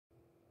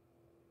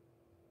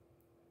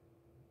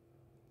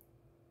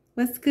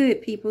What's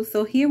good, people?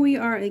 So here we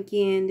are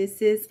again. This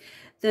is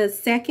the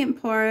second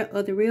part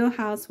of the Real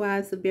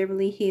Housewives of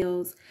Beverly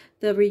Hills,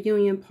 the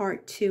reunion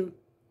part 2.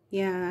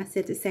 Yeah, I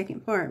said the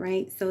second part,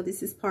 right? So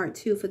this is part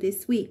 2 for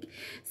this week.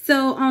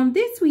 So on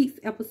this week's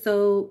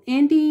episode,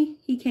 Andy,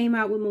 he came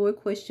out with more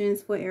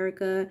questions for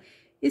Erica.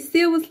 It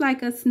still was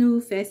like a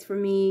snooze fest for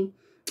me.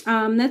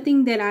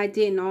 Nothing that I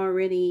didn't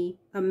already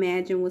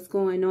imagine was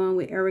going on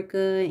with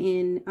Erica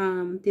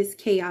and this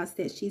chaos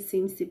that she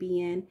seems to be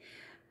in.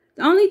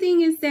 The only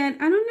thing is that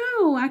I don't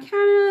know. I'm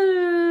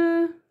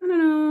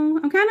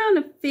kind of on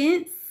the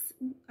fence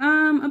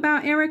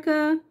about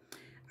Erica.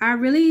 I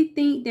really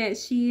think that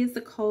she is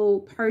a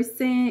cold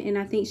person, and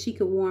I think she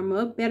could warm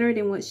up better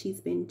than what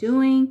she's been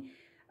doing.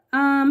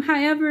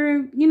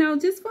 However,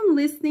 just from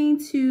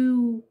listening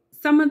to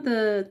some of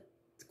the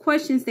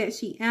questions that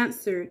she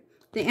answered,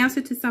 the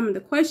answer to some of the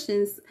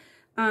questions,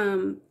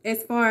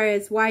 as far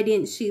as why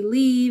didn't she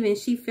leave, and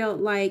she felt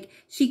like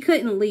she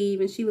couldn't leave,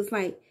 and she was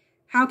like,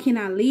 how can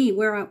I leave?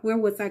 Where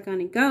was I going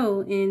to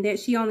go? And that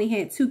she only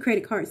had 2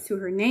 credit cards to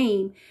her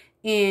name.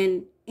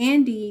 And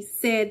Andy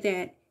said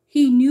that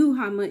he knew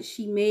how much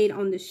she made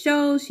on the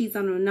show. She's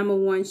on a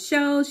 #1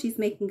 show. She's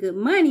making good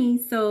money.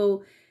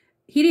 So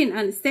he didn't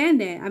understand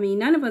that. I mean,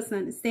 none of us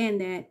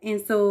understand that. And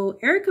so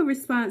Erica's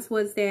response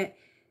was that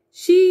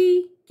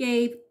she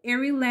gave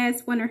every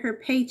last one of her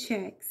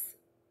paychecks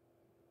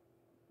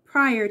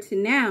prior to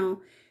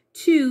now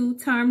to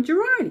Tom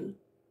Girardi.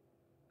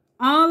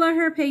 All of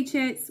her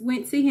paychecks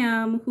went to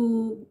him,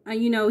 who,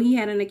 he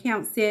had an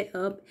account set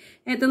up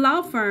at the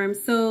law firm.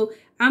 So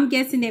I'm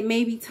guessing that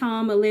maybe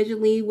Tom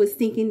allegedly was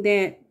thinking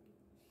that,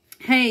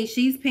 hey,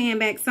 she's paying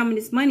back some of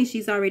this money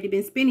she's already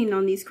been spending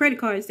on these credit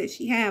cards that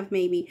she have,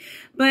 maybe.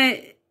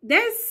 But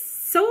that's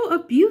so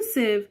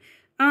abusive.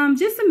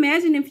 Just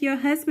imagine if your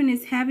husband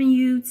is having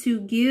you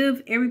to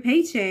give every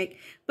paycheck.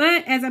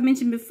 But as I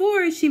mentioned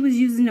before, she was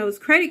using those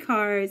credit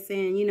cards,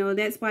 and,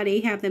 that's why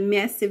they have the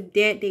massive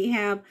debt they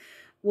have.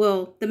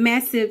 Well, the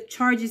massive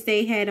charges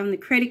they had on the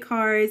credit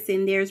cards,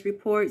 and there's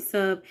reports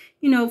of,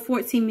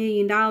 $14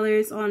 million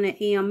on the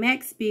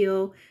AMX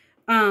bill.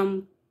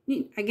 I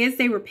guess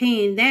they were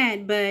paying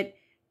that, but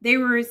they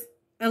were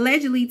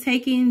allegedly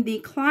taking the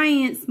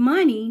client's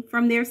money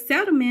from their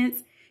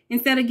settlements.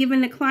 Instead of giving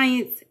the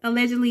clients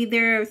allegedly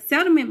their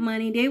settlement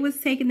money, they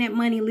was taking that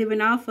money, living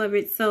off of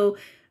it. So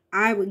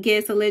I would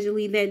guess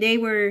allegedly that they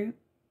were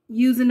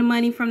using the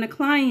money from the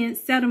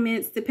client's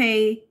settlements to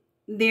pay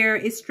their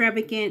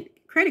extravagant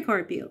credit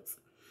card bills.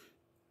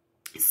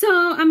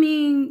 So, I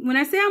mean, when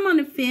I say I'm on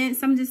the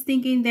fence, I'm just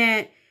thinking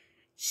that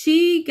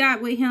she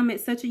got with him at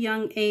such a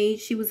young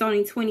age. She was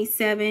only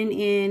 27,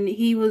 and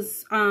he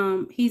was,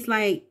 he's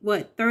like,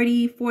 what,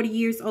 30, 40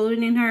 years older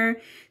than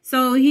her.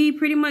 So he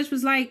pretty much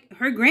was like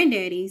her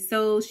granddaddy.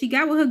 So she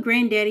got with her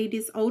granddaddy,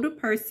 this older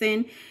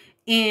person.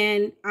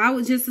 And I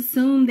would just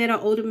assume that an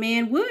older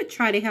man would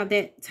try to have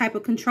that type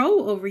of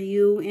control over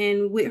you.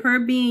 And with her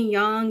being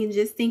young and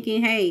just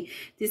thinking, hey,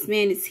 this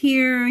man is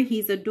here.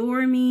 He's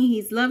adoring me.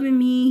 He's loving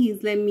me.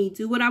 He's letting me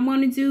do what I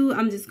want to do.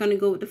 I'm just going to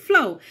go with the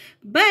flow.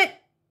 But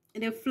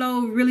the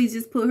flow really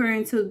just put her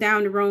into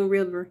down the wrong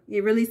river.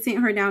 It really sent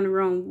her down the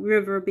wrong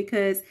river,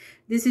 because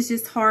this is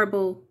just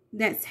horrible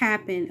that's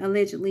happened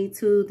allegedly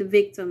to the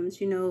victims.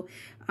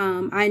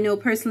 I know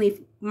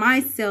personally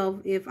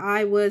myself, if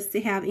I was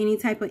to have any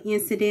type of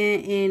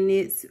incident and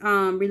it's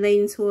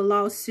relating to a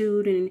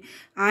lawsuit, and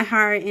I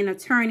hire an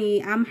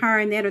attorney, I'm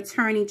hiring that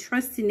attorney,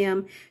 trusting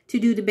them to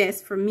do the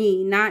best for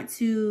me, not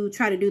to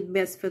try to do the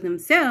best for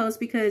themselves,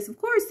 because of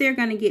course they're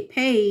going to get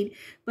paid,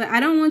 but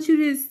I don't want you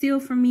to steal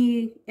from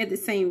me at the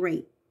same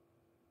rate.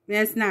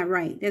 That's not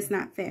right. That's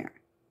not fair,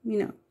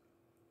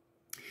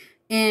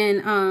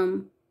 And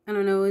I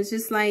don't know, it's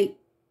just like,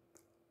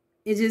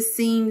 it just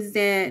seems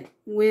that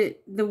with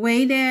the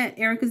way that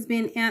Erica's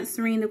been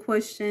answering the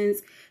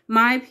questions,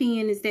 my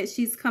opinion is that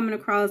she's coming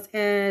across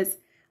as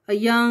a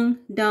young,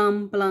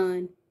 dumb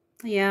blonde.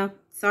 Yeah,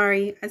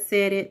 sorry I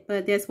said it,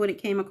 but that's what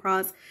it came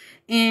across.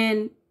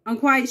 And I'm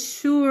quite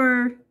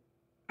sure,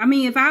 I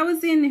mean, if I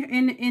was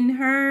in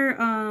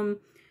her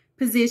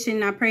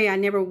position, I pray I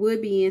never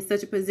would be in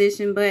such a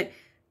position, but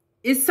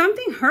it's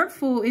something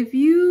hurtful if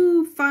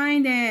you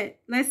find that,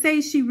 let's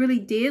say she really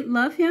did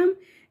love him.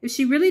 If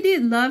she really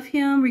did love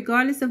him,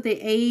 regardless of the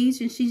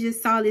age, and she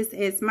just saw this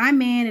as my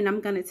man, and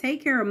I'm going to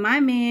take care of my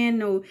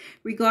man, or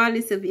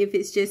regardless of if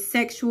it's just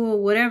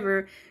sexual,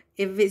 whatever,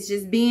 if it's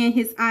just being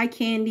his eye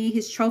candy,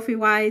 his trophy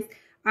wife,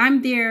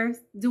 I'm there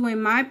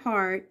doing my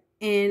part,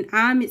 and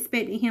I'm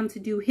expecting him to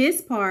do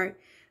his part.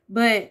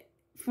 But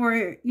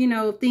for,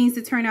 things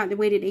to turn out the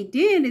way that they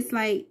did, it's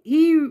like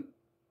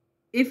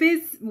if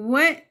it's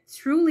what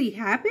truly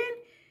happened,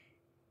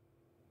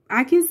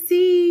 I can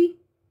see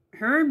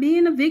her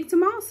being a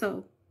victim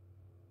also.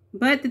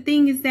 But the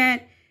thing is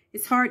that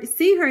it's hard to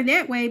see her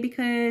that way,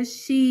 because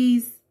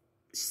she's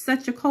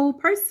such a cold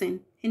person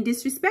and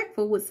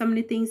disrespectful with some of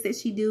the things that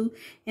she do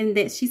and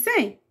that she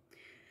say.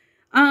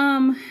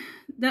 The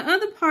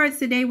other parts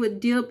that they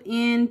would dip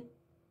in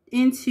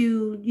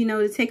into, you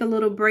know, to take a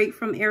little break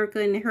from Erica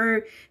and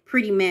her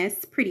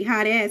pretty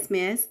hot ass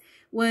mess,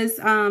 was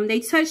they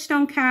touched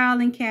on Kyle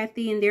and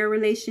Kathy and their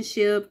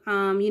relationship.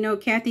 You know,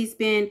 Kathy's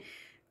been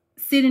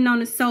sitting on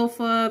the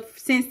sofa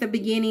since the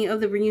beginning of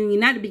the reunion.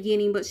 Not the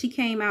beginning, but she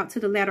came out to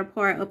the latter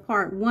part of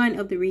part 1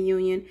 of the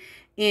reunion.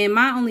 And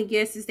my only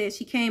guess is that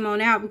she came on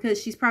out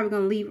because she's probably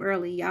going to leave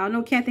early. Y'all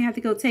know Kathy had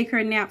to go take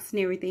her naps and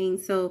everything.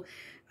 So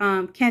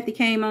Kathy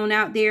came on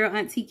out there.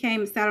 Auntie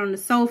came and sat on the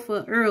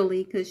sofa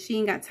early because she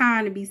ain't got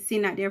time to be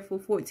sitting out there for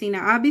 14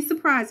 hours. I'll be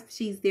surprised if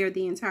she's there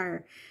the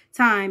entire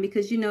time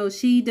because, you know,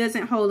 she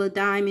doesn't hold a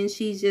dime and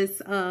she's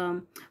just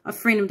a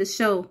friend of the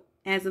show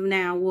as of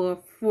now, or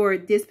for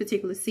this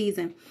particular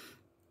season.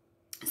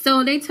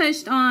 So they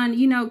touched on,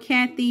 you know,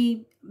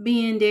 Kathy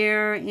being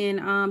there,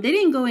 and they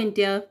didn't go in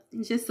depth,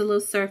 just a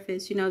little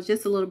surface, you know,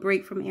 just a little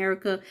break from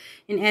Erica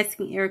and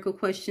asking Erica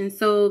questions.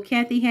 So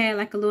Kathy had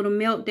like a little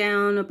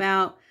meltdown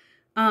about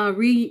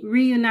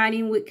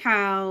reuniting with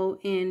Kyle,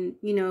 and,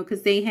 you know,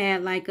 because they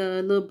had like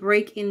a little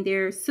break in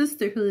their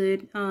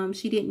sisterhood.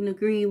 She didn't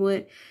agree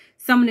with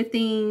some of the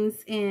things,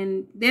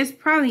 and there's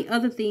probably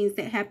other things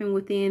that happen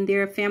within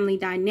their family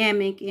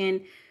dynamic.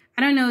 And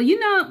I don't know, you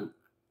know,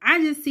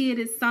 I just see it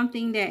as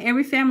something that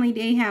every family,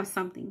 they have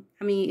something.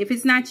 I mean, if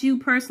it's not you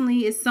personally,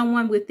 it's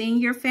someone within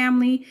your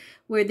family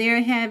where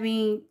they're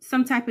having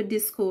some type of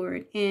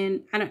discord.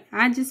 And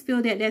I just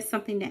feel that that's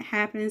something that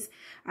happens.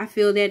 I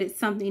feel that it's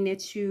something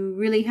that you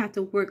really have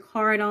to work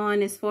hard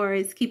on as far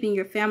as keeping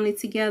your family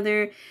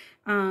together,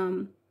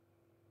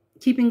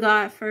 keeping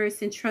God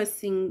first and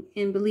trusting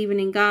and believing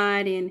in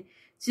God, and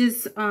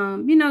just,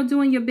 you know,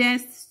 doing your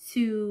best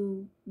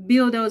to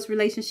build those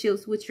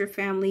relationships with your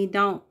family.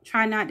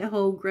 Try not to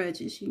hold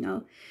grudges, you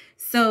know.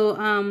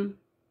 So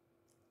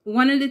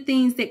one of the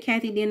things that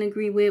Kathy didn't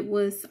agree with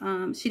was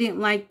she didn't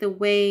like the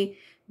way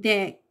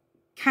that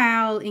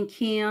Kyle and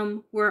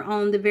Kim were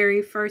on the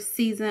very first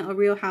season of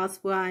Real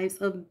Housewives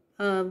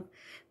of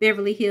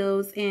Beverly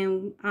Hills.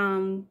 And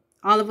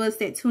all of us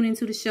that tune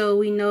into the show,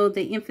 we know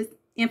the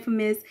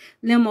infamous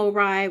limo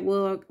ride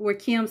where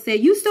Kim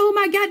said, "You stole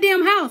my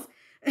goddamn house."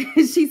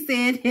 She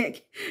said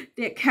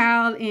that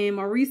Kyle and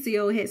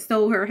Mauricio had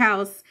stole her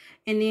house.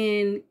 And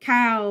then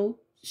Kyle,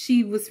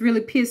 she was really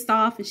pissed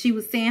off, and she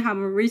was saying how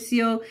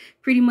Mauricio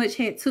pretty much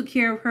had took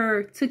care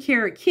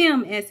of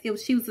Kim as if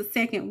she was a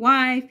second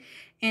wife.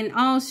 And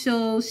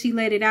also she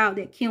let it out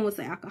that Kim was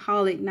an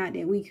alcoholic. Not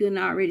that we couldn't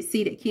already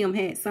see that Kim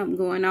had something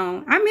going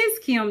on. I miss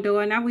Kim though,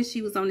 and I wish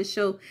she was on the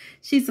show.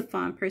 She's a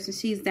fun person.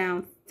 She's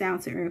down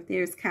to earth.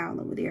 There's Kyle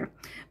over there.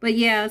 But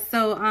yeah,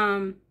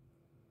 so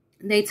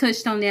they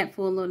touched on that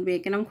for a little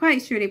bit, and I'm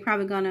quite sure they're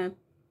probably gonna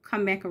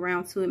come back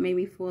around to it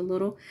maybe for a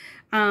little.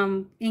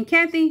 And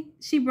Kathy,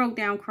 she broke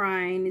down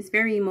crying. It's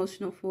very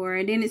emotional for her.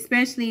 And then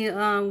especially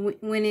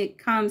when it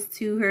comes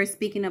to her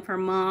speaking of her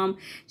mom,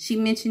 she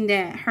mentioned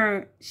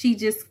that she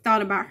just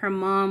thought about her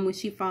mom when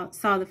she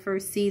saw the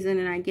first season.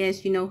 And I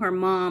guess, you know, her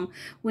mom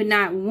would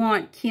not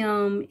want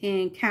Kim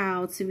and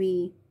Kyle to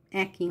be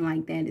acting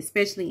like that,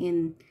 especially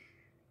in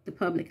the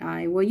public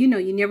eye. Well, you know,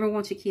 you never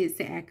want your kids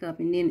to act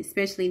up, and then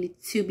especially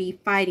to be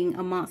fighting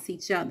amongst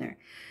each other.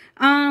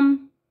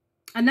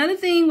 Another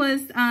thing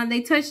was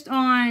they touched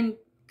on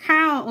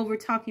Kyle over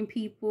talking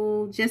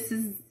people just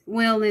as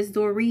well as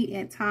Dorit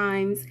at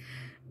times,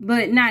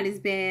 but not as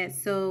bad.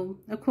 So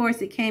of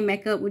course it came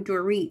back up with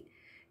Dorit,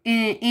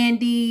 and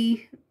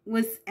Andy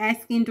was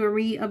asking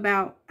Dorit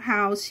about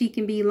how she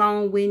can be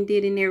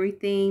long-winded and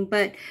everything.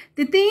 But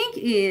the thing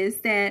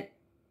is that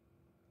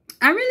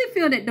I really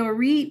feel that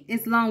Dorit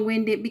is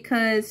long-winded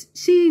because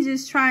she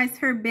just tries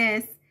her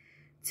best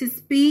to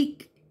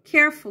speak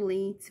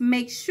carefully to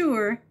make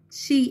sure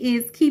she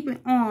is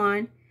keeping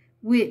on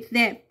with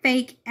that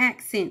fake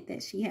accent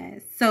that she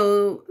has.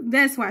 So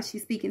that's why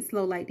she's speaking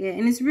slow like that.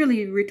 And it's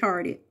really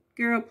retarded.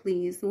 Girl,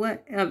 please,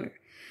 whatever.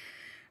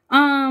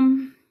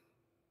 And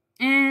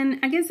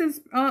I guess it's,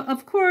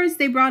 of course,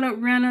 they brought up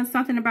Renna,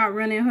 something about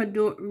Renna and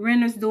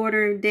Renna's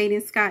daughter dating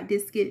Scott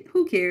Disick.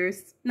 Who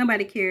cares?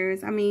 Nobody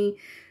cares. I mean,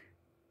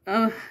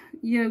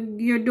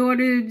 your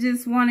daughter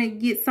just want to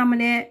get some of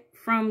that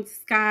from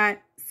Scott,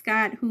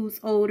 who's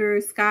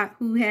older, Scott,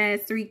 who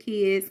has 3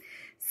 kids,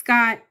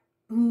 Scott,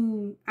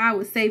 who I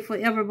would say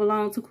forever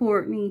belonged to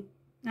Courtney.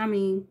 I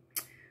mean,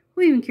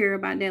 who even care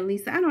about that,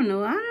 Lisa? I don't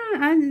know.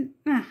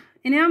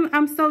 And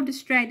I'm so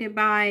distracted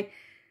by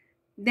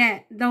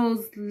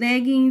those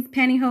leggings,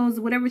 pantyhose,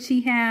 whatever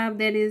she have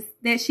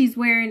that she's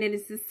wearing, that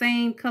is the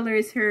same color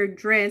as her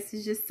dress.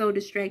 It's just so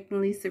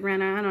distracting, Lisa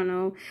Renna. I don't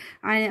know.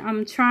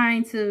 I'm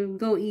trying to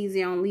go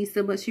easy on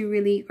Lisa, but she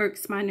really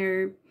irks my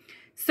nerve.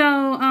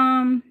 So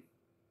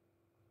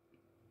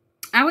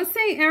I would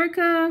say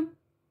Erica,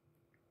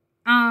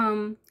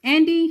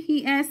 Andy,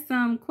 he asked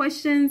some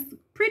questions,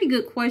 pretty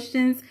good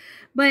questions,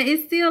 but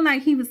it's still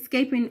like he was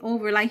skipping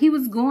over. Like he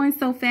was going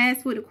so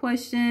fast with the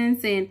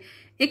questions, and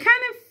it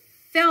kind of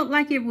felt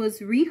like it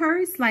was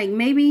rehearsed. Like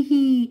maybe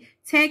he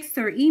texted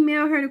or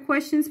emailed her the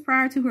questions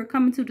prior to her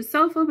coming to the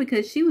sofa,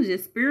 because she was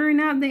just spewing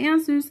out the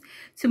answers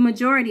to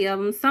majority of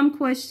them. Some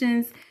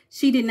questions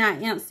she did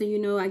not answer, you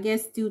know, I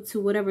guess due to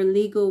whatever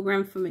legal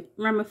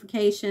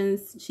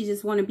ramifications. She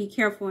just want to be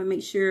careful and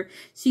make sure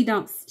she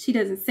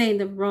doesn't say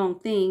the wrong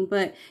thing.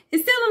 But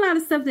it's still a lot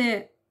of stuff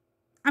that,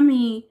 I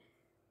mean,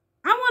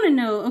 I want to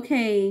know,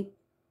 okay,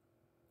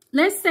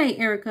 let's say,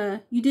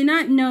 Erica, you did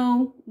not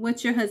know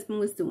what your husband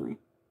was doing.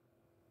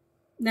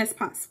 That's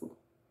possible.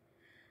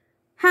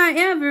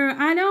 However,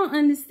 I don't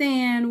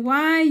understand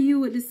why you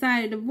would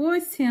decide to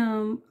divorce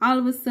him all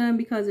of a sudden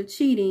because of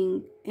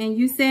cheating. And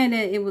you said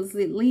that it was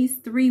at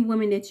least 3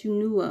 women that you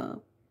knew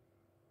of.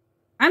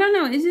 I don't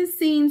know. It just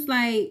seems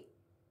like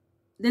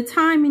the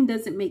timing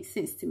doesn't make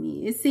sense to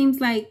me. It seems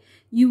like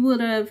you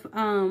would have,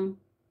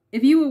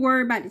 if you were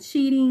worried about the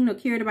cheating or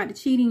cared about the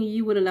cheating,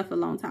 you would have left a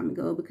long time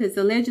ago. Because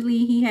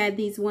allegedly he had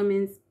these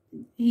women's,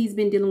 he's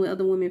been dealing with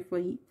other women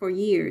for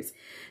years.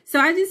 So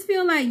I just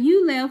feel like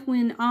you left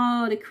when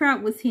all the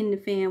crap was hitting the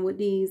fan with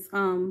these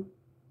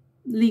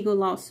legal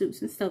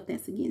lawsuits and stuff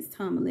that's against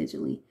Tom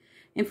allegedly,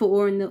 and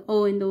for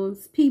owing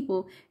those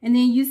people. And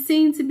then you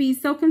seem to be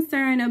so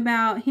concerned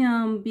about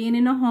him being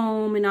in a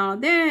home and all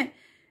that.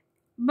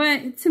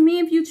 But to me,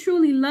 if you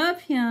truly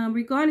love him,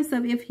 regardless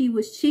of if he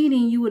was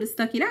cheating, you would have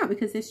stuck it out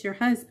because it's your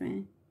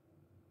husband.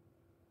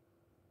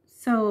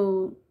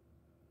 So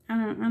I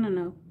don't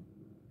know.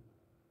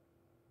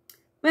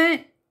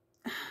 But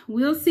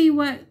we'll see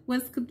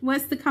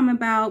what's to come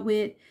about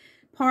with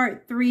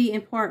part 3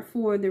 and part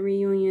 4 of the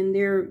reunion.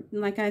 They're,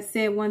 like I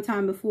said one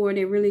time before,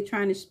 they're really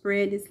trying to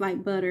spread this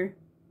like butter.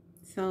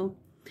 So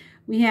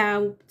we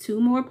have 2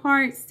 more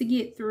parts to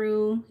get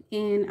through,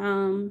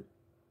 and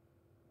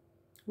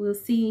we'll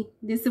see.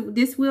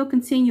 This will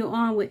continue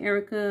on with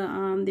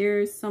Erica.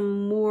 There's a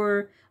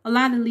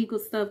lot of legal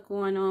stuff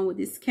going on with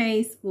this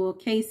case. Well,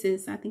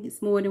 cases, I think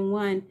it's more than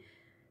one.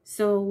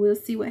 So we'll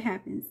see what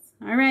happens.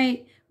 All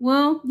right.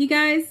 Well, you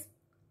guys,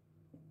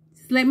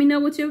 just let me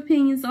know what your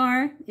opinions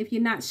are if you're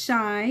not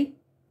shy,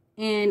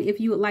 and if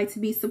you would like to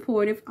be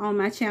supportive on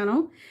my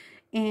channel.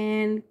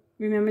 And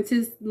remember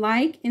to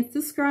like and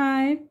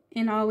subscribe,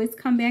 and always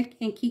come back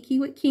and kiki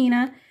with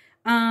Kina.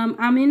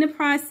 I'm in the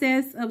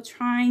process of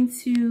trying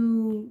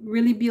to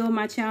really build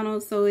my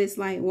channel, so it's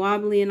like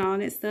wobbly and all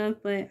that stuff,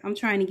 but I'm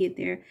trying to get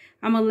there.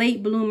 I'm a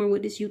late bloomer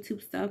with this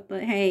YouTube stuff,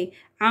 but hey,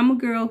 I'm a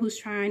girl who's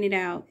trying it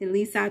out. At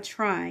least I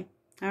try.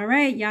 All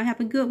right, y'all have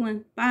a good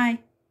one. Bye.